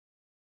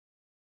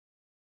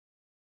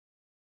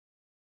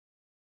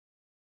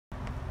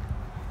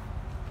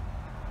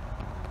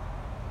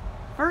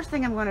first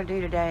thing I'm going to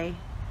do today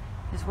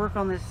is work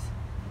on this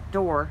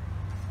door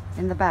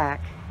in the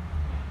back.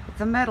 It's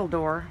a metal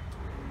door.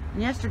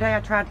 And yesterday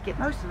I tried to get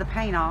most of the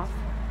paint off,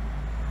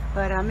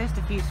 but I missed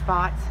a few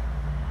spots.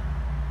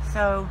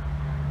 So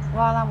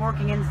while I'm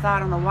working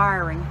inside on the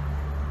wiring,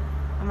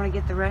 I'm going to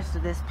get the rest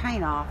of this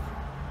paint off.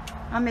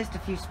 I missed a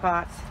few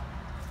spots.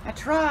 I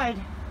tried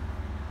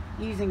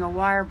using a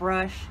wire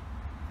brush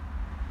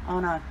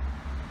on a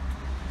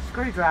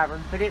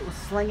screwdriver, but it was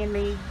slinging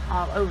me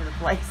all over the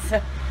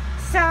place.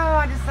 So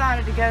I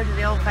decided to go to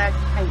the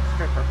old-fashioned paint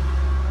stripper.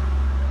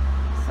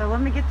 So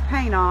let me get the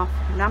paint off,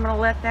 and I'm going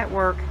to let that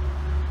work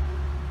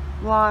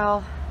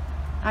while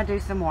I do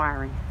some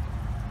wiring.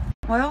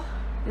 Well,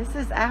 this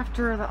is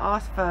after the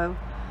OSPO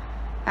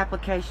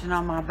application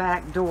on my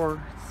back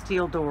door,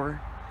 steel door.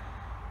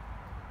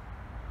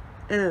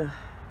 Ugh.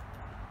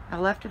 I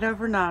left it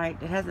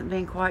overnight. It hasn't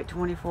been quite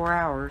 24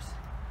 hours.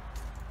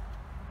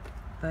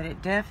 But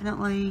it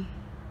definitely...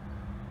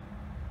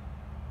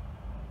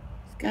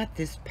 it's got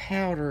this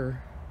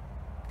powder.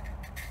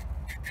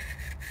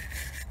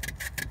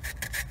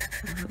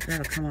 I hope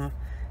that'll come off.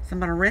 So I'm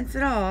going to rinse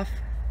it off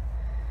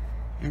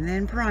and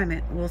then prime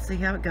it. We'll see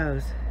how it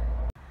goes.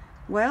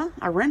 Well,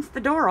 I rinsed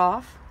the door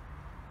off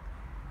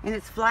and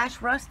it's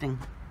flash rusting.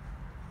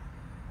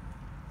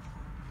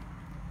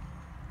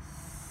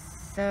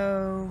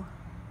 So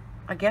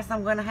I guess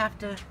I'm going to have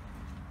to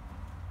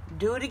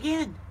do it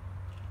again.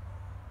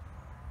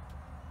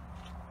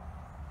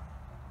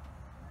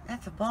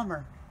 That's a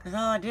bummer, because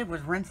all I did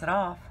was rinse it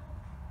off.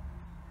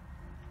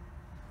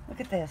 Look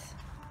at this.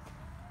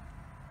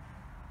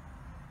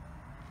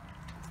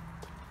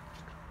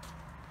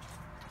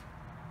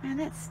 Man,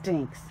 that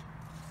stinks.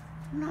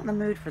 I'm not in the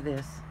mood for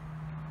this.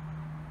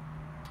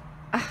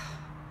 Well,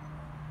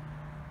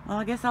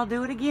 I guess I'll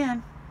do it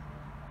again.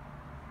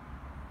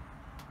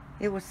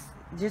 It was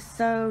just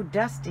so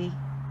dusty.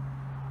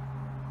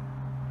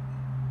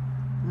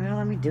 Well,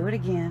 let me do it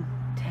again.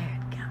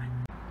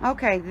 Dadgummit.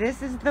 Okay,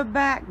 this is the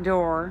back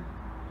door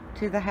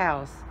to the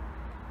house.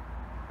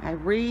 I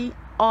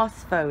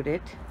re-OSPO'd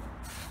it.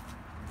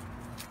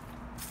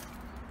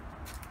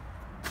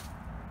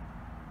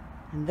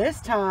 And this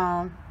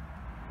time,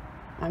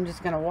 I'm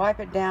just going to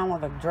wipe it down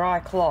with a dry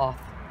cloth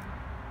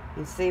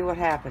and see what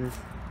happens.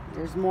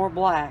 There's more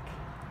black.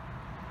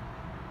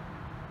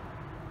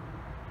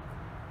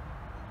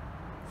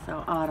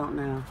 So, I don't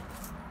know.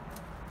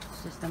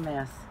 It's just a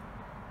mess.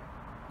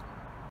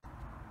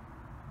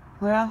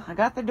 Well, I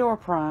got the door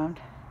primed.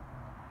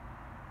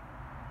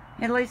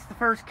 At least the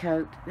first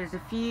coat. There's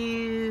a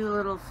few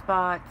little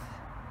spots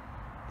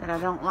that I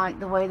don't like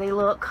the way they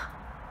look.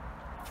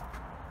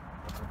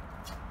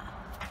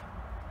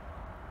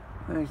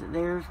 Where is it?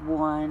 There's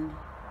one.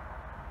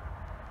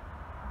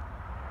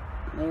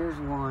 There's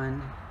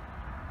one.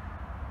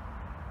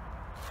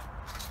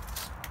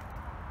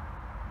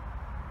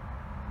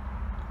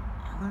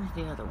 Where's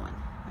the other one?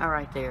 Oh,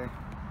 right there.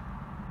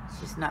 It's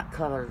just not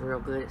colored real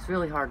good. It's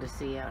really hard to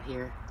see out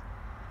here.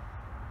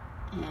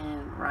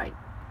 And right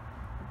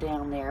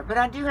down there. But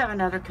I do have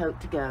another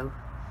coat to go.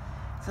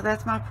 So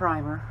that's my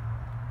primer.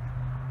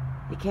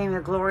 It came in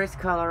a glorious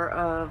color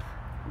of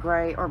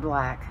gray or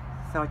black.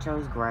 So I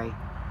chose gray.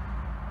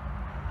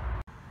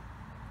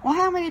 Well,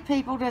 how many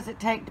people does it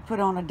take to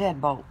put on a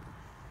deadbolt?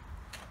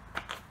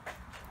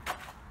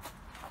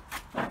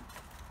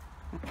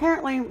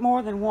 Apparently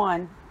more than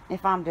one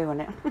if I'm doing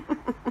it.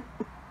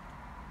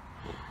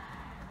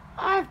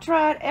 I've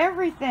tried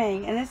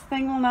everything and this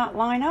thing will not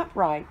line up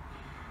right.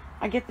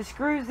 I get the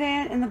screws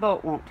in and the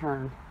bolt won't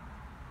turn.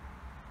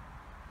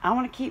 I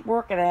want to keep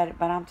working at it,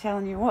 but I'm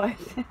telling you what,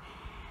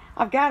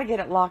 I've got to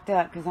get it locked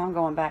up because I'm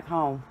going back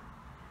home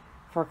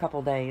for a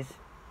couple days.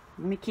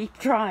 Let me keep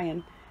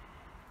trying.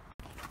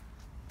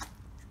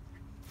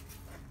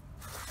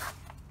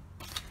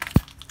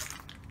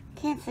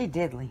 Can't see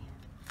diddly.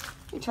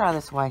 Let me try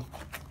this way.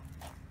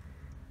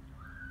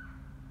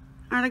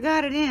 Alright, I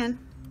got it in.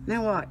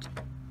 Now watch.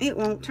 It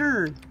won't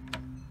turn.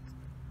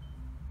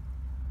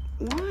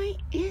 Why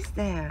is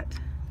that?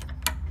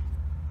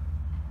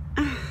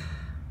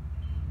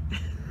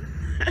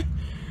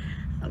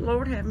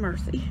 Lord have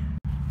mercy.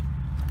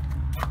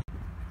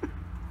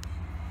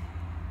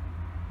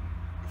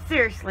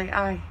 Seriously,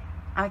 I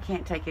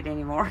can't take it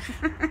anymore.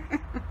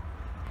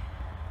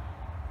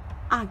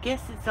 I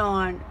guess it's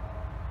on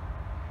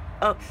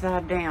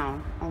upside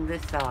down on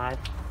this side.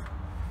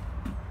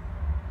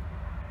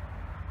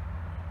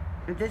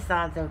 This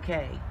side's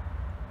okay.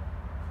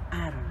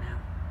 I don't know.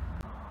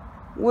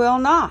 Will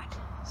not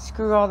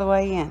screw all the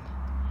way in.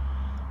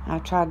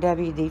 I've tried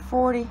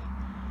WD-40.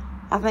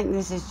 I think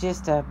this is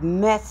just a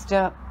messed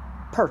up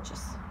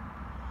purchase.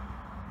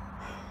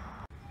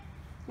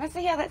 Let's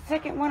see how that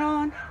second one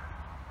on.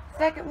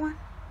 Second one.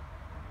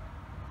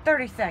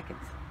 30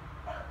 seconds.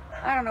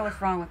 I don't know what's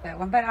wrong with that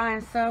one, but I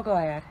am so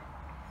glad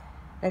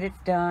that it's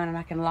done and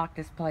I can lock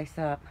this place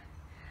up.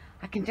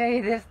 I can tell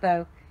you this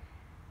though,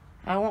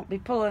 I won't be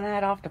pulling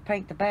that off to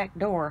paint the back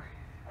door.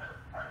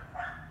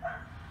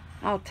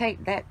 I'll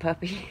tape that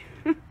puppy.